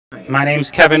My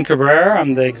name's Kevin Cabrera.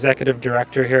 I'm the Executive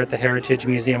Director here at the Heritage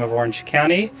Museum of Orange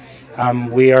County.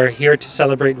 We are here to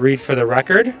celebrate Read for the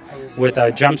Record with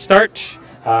a Jumpstart.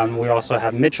 We also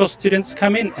have Mitchell students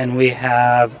coming, and we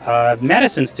have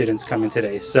Madison students coming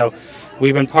today. So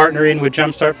we've been partnering with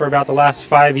Jumpstart for about the last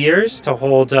 5 years to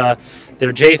hold their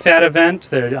JFAD event,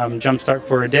 their Jumpstart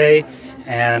for a Day.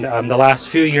 And the last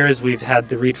few years we've had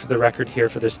the Read for the Record here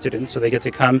for the students. So they get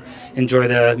to come enjoy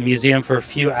the museum for a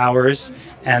few hours,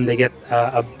 and they get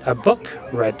a book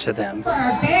read to them. For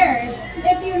our bears,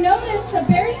 if you notice, the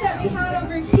bears that we had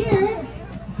over here,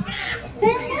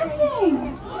 they're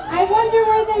missing. I wonder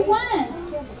where they went.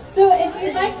 So if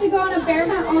you'd like to go on a bear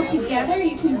hunt all together,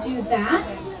 you can do that.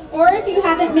 Or if you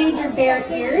haven't made your bear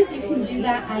ears, you can do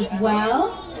that as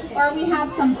well. Or we have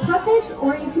some puppets,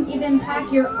 or you can even pack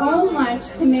your own lunch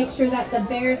to make sure that the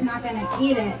bear's not going to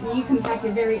eat it. And you can pack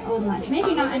your very own lunch.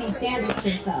 Maybe not any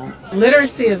sandwiches, though.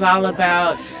 Literacy is all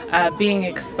about being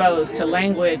exposed to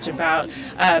language, about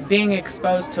being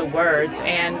exposed to words.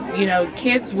 And, you know,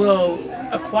 kids will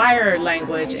acquire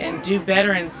language and do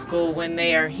better in school when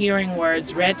they are hearing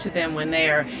words read to them, when they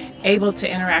are able to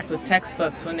interact with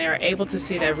textbooks, when they are able to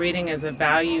see that reading is a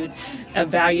valued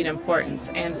importance.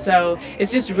 And so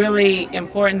it's just really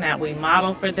important that we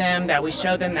model for them, that we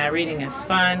show them that reading is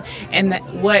fun, and that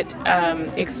what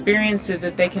experiences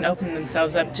that they can open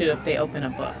themselves up to if they open a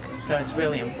book. So it's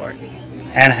really important.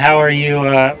 And how are you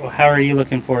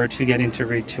looking forward to getting to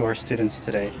read to our students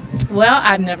today? Well,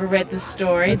 I've never read the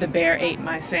story, The Bear Ate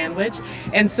My Sandwich,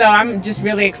 and so I'm just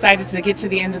really excited to get to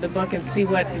the end of the book and see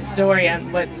what story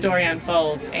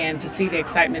unfolds, and to see the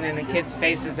excitement in the kids'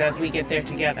 faces as we get there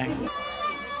together.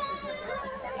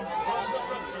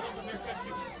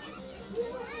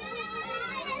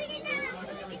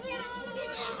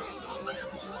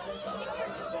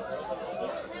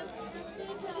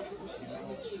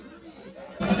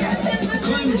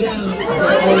 Climb down,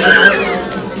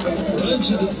 run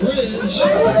to the bridge,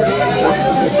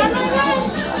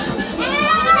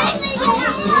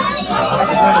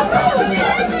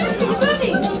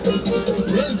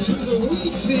 run through the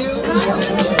wheat field,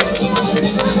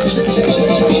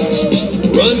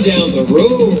 run down the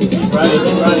road,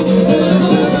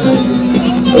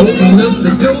 open up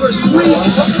the door, squeak,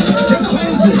 and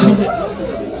close it.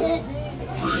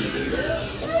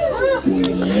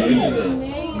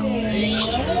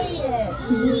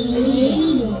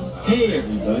 Hey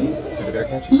everybody,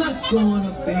 let's go on a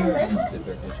bear hunt.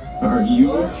 Are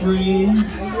you afraid?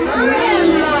 I'm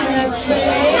not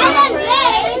afraid.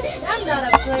 I'm not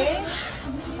afraid.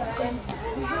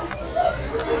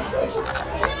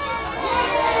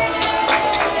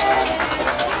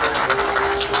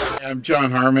 I'm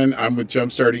John Harmon. I'm with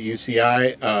Jumpstart at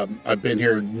UCI. I've been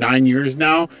here 9 years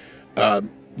now.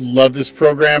 Love this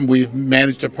program. We've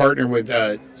managed to partner with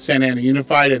Santa Ana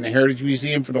Unified and the Heritage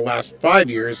Museum for the last 5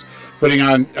 years, putting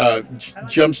on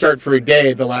Jumpstart for a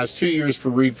Day the last 2 years for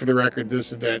Read for the Record,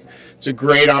 this event. It's a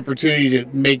great opportunity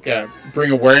to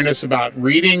bring awareness about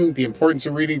reading, the importance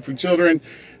of reading for children.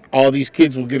 All these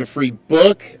kids will get a free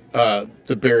book,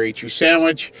 The Bear Ate Your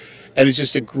Sandwich, and it's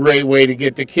just a great way to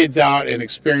get the kids out and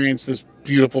experience this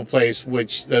beautiful place,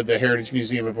 which the Heritage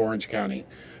Museum of Orange County.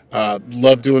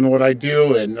 Love doing what I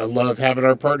do, and I love having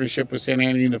our partnership with Santa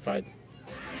Ana Unified.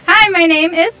 Hi, my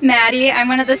name is Maddie. I'm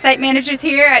one of the site managers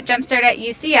here at Jumpstart at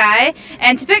UCI,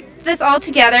 and to put this all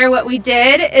together, what we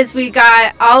did is we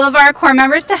got all of our core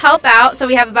members to help out. So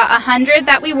we have about 100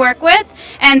 that we work with,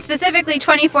 and specifically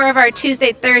 24 of our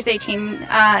Tuesday-Thursday team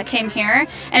came here,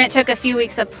 and it took a few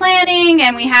weeks of planning,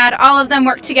 and we had all of them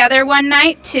work together one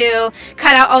night to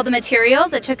cut out all the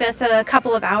materials. It took us a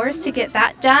couple of hours to get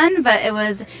that done, but it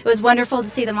was wonderful to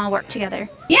see them all work together.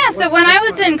 Yeah, so when I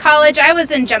was in college, I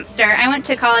was in Jumpstart. I went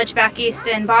to college back east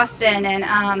in Boston, and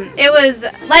it was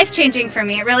life-changing for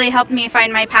me. It really helped me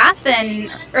find my path in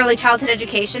early childhood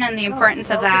education and the importance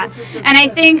of that. And I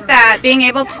think that being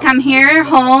able to come here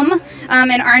home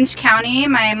in Orange County,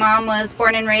 my mom was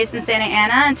born and raised in Santa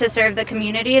Ana, and to serve the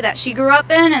community that she grew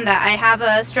up in and that I have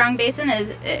a strong base in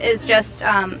is just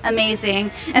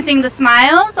amazing. And seeing the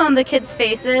smiles on the kids'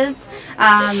 faces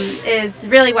is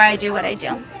really why I do what I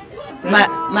do.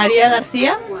 María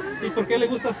García. ¿Y por qué le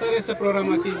gusta estar ese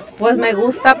programa aquí? Pues me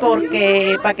gusta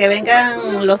porque para que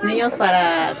vengan los niños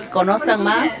para que conozcan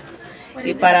más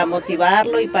y para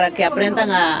motivarlo y para que aprendan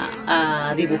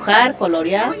a dibujar,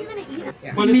 colorear.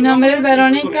 Mi nombre es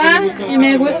Verónica y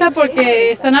me gusta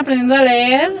porque están aprendiendo a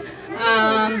leer,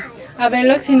 a ver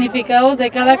los significados de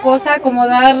cada cosa,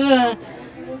 acomodar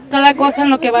cada cosa en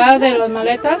lo que va de las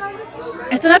maletas.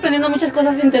 Están aprendiendo muchas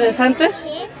cosas interesantes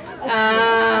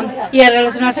y a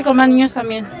relacionarse con más niños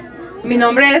también. Mi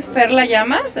nombre es Perla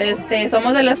Llamas,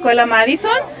 somos de la escuela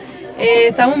Madison.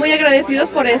 Estamos muy agradecidos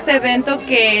por este evento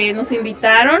que nos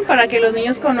invitaron para que los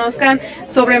niños conozcan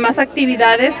sobre más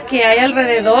actividades que hay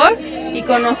alrededor y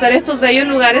conocer estos bellos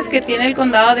lugares que tiene el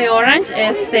condado de Orange.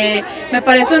 Me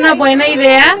parece una buena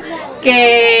idea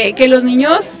que los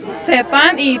niños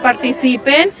sepan y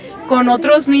participen con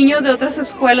otros niños de otras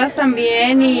escuelas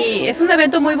también, y es un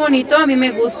evento muy bonito, a mí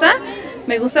me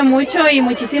gusta mucho y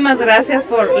muchísimas gracias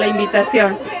por la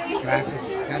invitación. Gracias.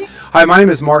 Hi, my name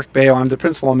is Mark Bayo. I'm the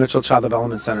principal of Mitchell Child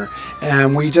Development Center,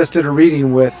 and we just did a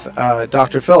reading with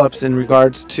Dr. Phillips in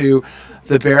regards to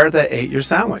the bear that ate your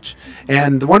sandwich.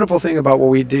 And the wonderful thing about what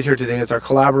we did here today is our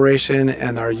collaboration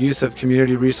and our use of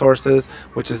community resources,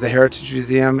 which is the Heritage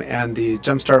Museum and the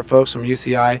Jumpstart folks from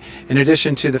UCI, in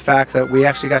addition to the fact that we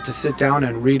actually got to sit down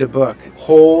and read a book,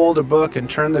 hold a book and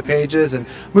turn the pages and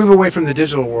move away from the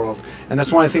digital world. And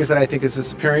that's one of the things that I think is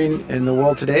disappearing in the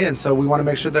world today, and so we want to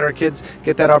make sure that our kids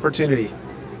get that opportunity.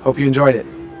 Hope you enjoyed it.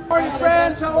 How are you,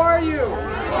 friends? How are you? Can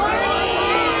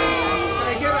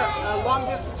I get a long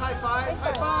distance high five?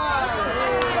 High five!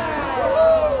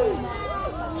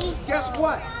 Guess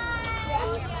what?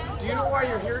 Do you know why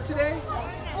you're here today?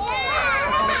 Why?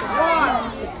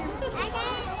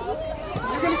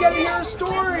 You're going to get to hear a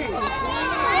story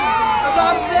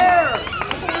about a bear.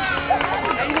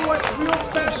 And you know what's real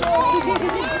special?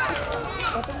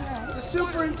 The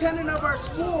superintendent of our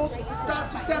school,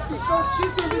 Dr. Stephanie Phillips,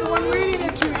 she's going to be the one reading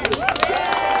it to you.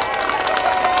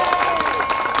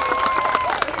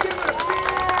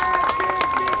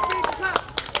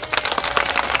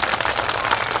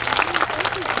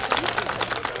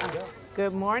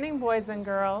 Good morning, boys and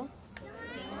girls.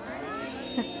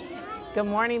 Good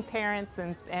morning, parents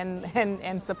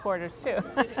and supporters too.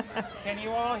 Can you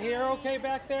all hear okay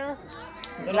back there?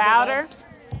 Louder?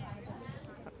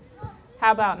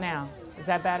 How about now? Is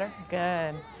that better?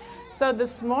 Good. So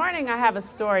this morning I have a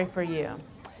story for you.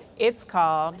 It's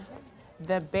called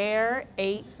The Bear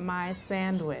Ate My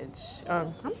Sandwich.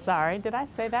 Or, I'm sorry, did I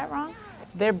say that wrong?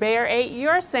 The bear ate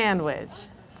your sandwich.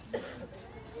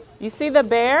 You see the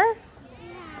bear?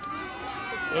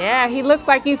 Yeah, he looks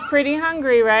like he's pretty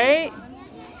hungry, right?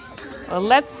 Well,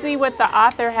 let's see what the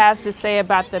author has to say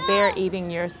about the bear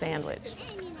eating your sandwich.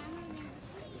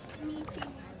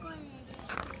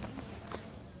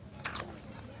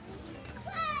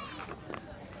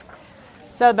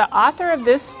 So the author of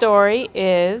this story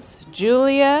is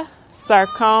Julia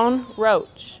Sarcone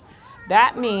Roach.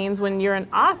 That means when you're an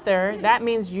author, that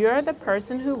means you're the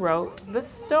person who wrote the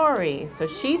story. So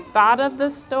she thought of the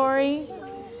story,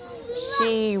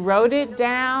 she wrote it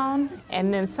down,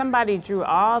 and then somebody drew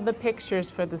all the pictures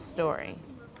for the story.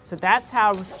 So that's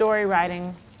how story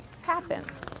writing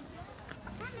happens.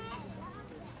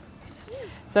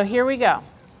 So here we go.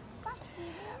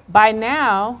 By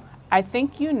now, I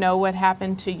think you know what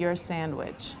happened to your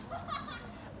sandwich,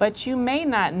 but you may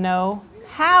not know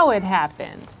how it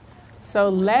happened. So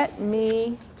let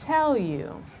me tell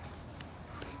you.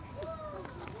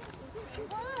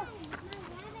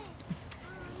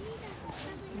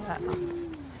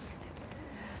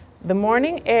 The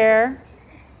morning air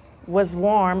was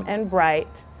warm and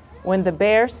bright when the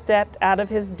bear stepped out of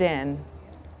his den.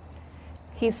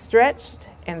 He stretched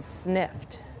and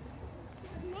sniffed.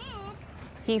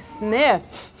 He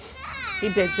sniffed. He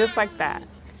did just like that.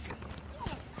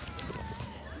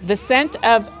 The scent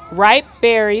of ripe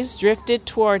berries drifted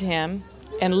toward him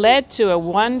and led to a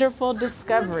wonderful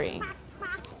discovery.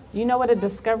 You know what a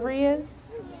discovery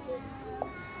is?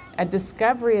 A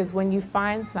discovery is when you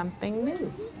find something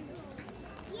new.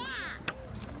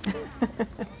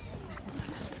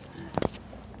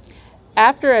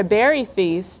 After a berry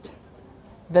feast,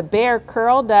 the bear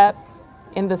curled up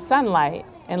in the sunlight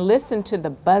and listened to the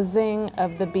buzzing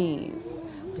of the bees.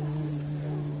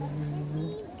 Bzzz.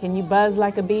 Can you buzz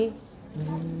like a bee?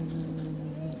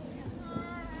 Bzzz.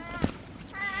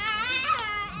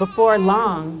 Before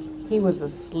long, he was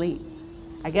asleep.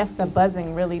 I guess the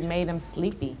buzzing really made him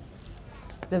sleepy.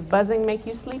 Does buzzing make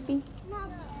you sleepy?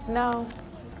 No,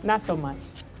 not so much.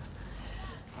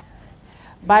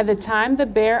 By the time the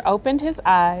bear opened his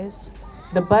eyes,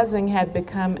 the buzzing had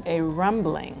become a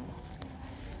rumbling.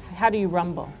 How do you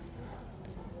rumble?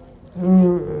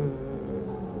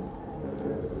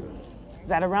 Is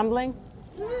that a rumbling?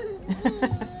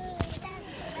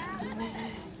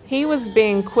 He was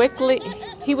being quickly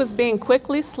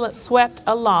swept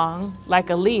along like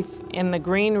a leaf in the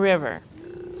green river.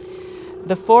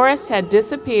 The forest had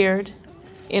disappeared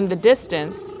in the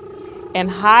distance, and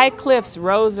high cliffs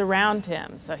rose around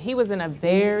him. So he was in a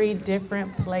very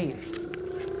different place.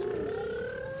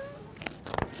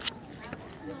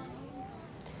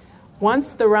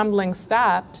 Once the rumbling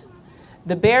stopped,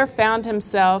 the bear found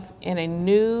himself in a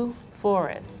new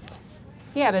forest.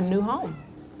 He had a new home.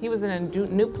 He was in a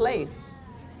new place.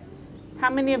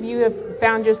 How many of you have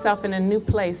found yourself in a new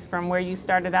place from where you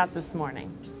started out this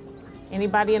morning?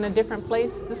 Anybody in a different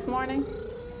place this morning?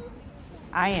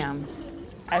 I am.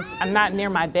 I'm not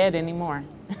near my bed anymore.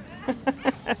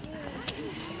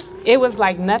 It was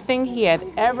like nothing he had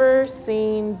ever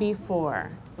seen before.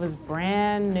 It was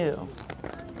brand new.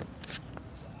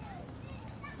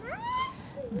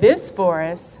 This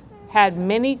forest had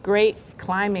many great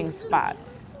climbing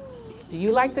spots. Do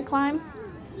you like to climb?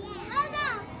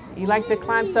 You like to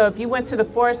climb? So if you went to the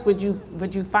forest, would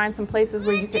you find some places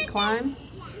where you could climb?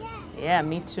 Yeah,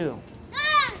 me too.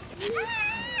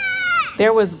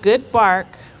 There was good bark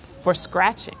for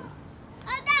scratching.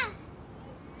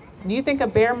 Do you think a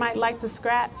bear might like to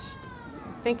scratch?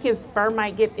 Think his fur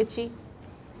might get itchy?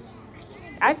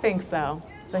 I think so.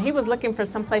 So he was looking for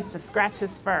some place to scratch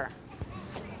his fur.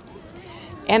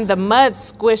 And the mud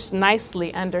squished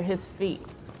nicely under his feet.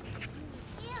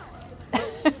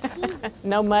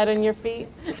 No mud on your feet?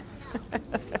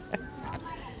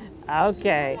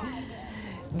 Okay.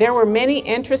 There were many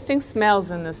interesting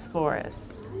smells in this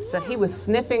forest. So he was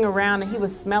sniffing around and he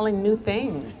was smelling new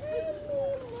things.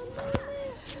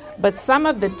 But some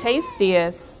of the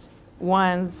tastiest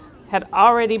ones had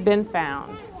already been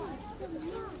found.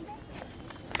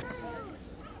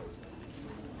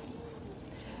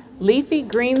 Leafy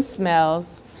green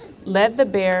smells led the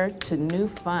bear to new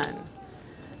fun.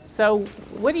 So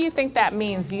what do you think that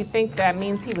means? Do you think that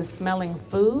means he was smelling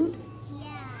food? Yeah.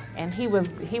 And he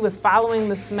was following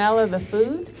the smell of the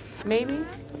food, maybe?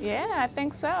 Yeah, I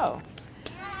think so.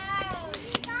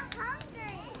 He got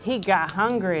hungry. He got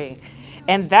hungry.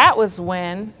 And that was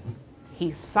when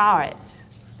he saw it.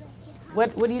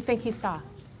 What do you think he saw?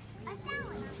 A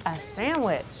sandwich. A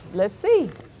sandwich. Let's see.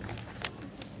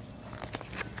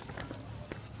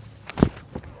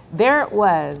 There it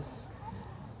was,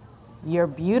 your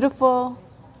beautiful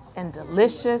and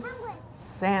delicious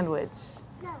sandwich,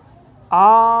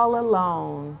 all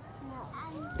alone.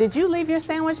 Did you leave your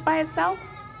sandwich by itself?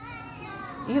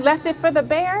 You left it for the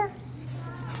bear?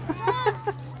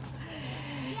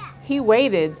 He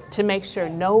waited to make sure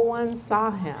no one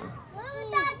saw him.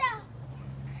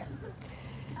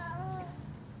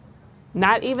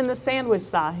 Not even the sandwich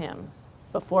saw him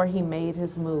before he made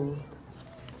his move.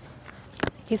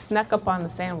 He snuck up on the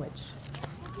sandwich.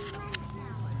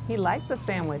 He liked the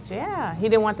sandwich, yeah. He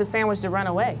didn't want the sandwich to run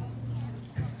away.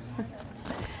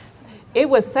 It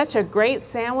was such a great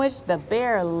sandwich, the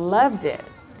bear loved it.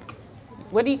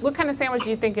 What kind of sandwich do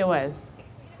you think it was?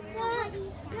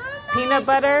 Peanut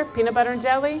butter and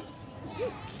jelly?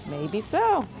 Maybe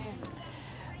so.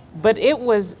 But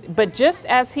just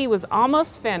as he was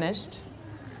almost finished,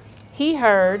 he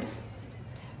heard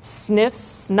sniff,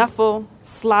 snuffle,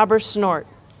 slobber, snort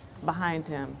behind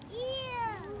him.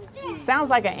 Sounds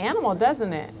like an animal,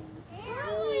 doesn't it?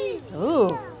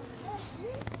 Ooh.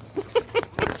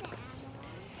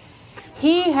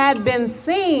 He had been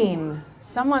seen.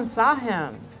 Someone saw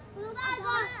him.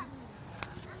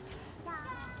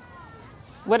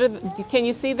 Can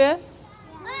you see this?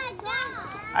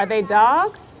 Are they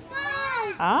dogs?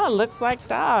 Oh, looks like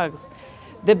dogs.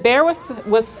 The bear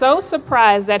was so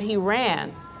surprised that he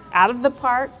ran out of the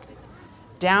park,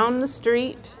 down the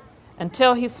street,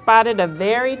 until he spotted a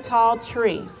very tall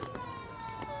tree.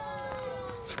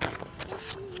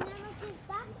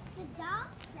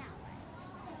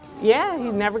 Yeah,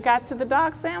 he never got to the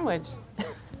dog sandwich.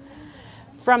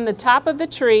 From the top of the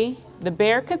tree, the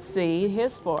bear could see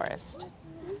his forest.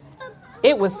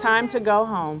 It was time to go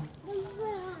home.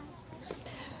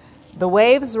 The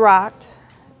waves rocked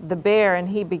the bear and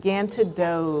he began to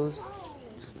doze.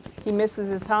 He misses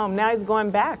his home. Now he's going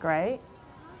back, right?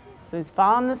 So he's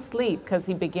fallen asleep because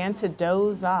he began to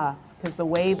doze off because the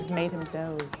waves made him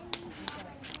doze.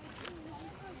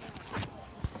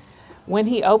 When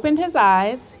he opened his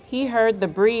eyes, he heard the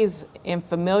breeze in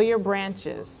familiar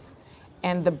branches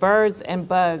and the birds and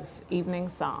bugs' evening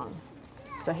song.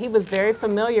 So he was very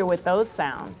familiar with those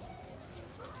sounds.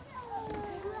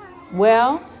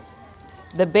 Well,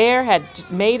 the bear had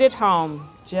made it home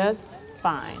just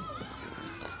fine.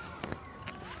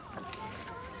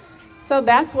 So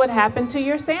that's what happened to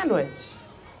your sandwich.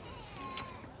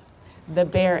 The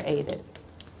bear ate it.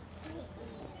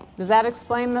 Does that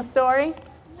explain the story?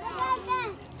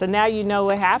 So now you know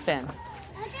what happened.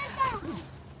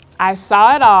 I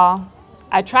saw it all.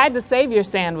 I tried to save your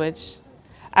sandwich.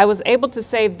 I was able to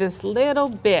save this little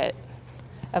bit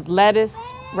of lettuce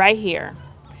right here.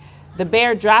 The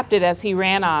bear dropped it as he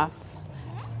ran off,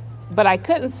 but I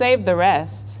couldn't save the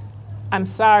rest. I'm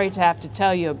sorry to have to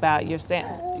tell you about your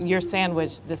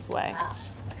sandwich this way,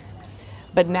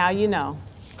 but now you know.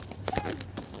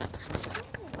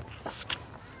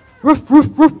 Roof,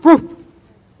 roof, roof, roof.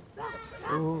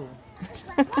 Ooh.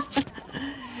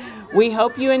 We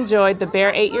hope you enjoyed the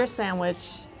Bear Ate Your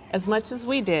Sandwich as much as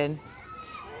we did.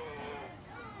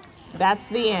 That's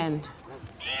the end.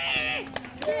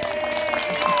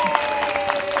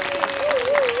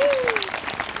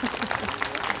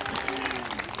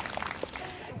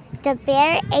 The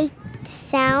bear ate the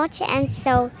sandwich, and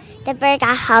so the bear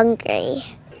got hungry.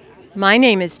 My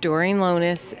name is Doreen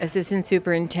Lonis, Assistant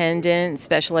Superintendent,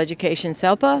 Special Education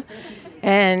SELPA,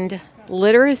 and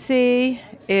literacy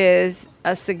is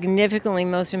a significantly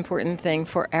most important thing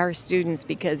for our students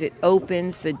because it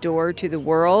opens the door to the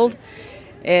world.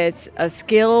 It's a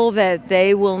skill that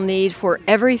they will need for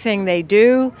everything they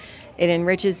do. It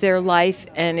enriches their life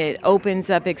and it opens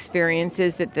up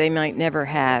experiences that they might never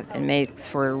have and makes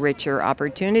for a richer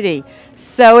opportunity.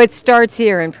 So it starts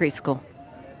here in preschool.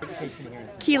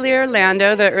 Keely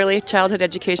Orlando, the Early Childhood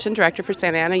Education Director for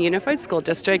Santa Ana Unified School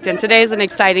District, and today is an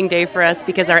exciting day for us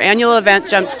because our annual event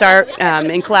Jumpstart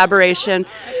in collaboration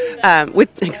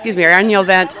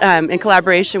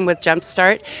with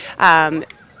Jumpstart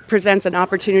presents an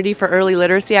opportunity for early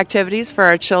literacy activities for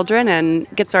our children and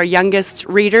gets our youngest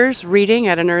readers reading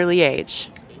at an early age.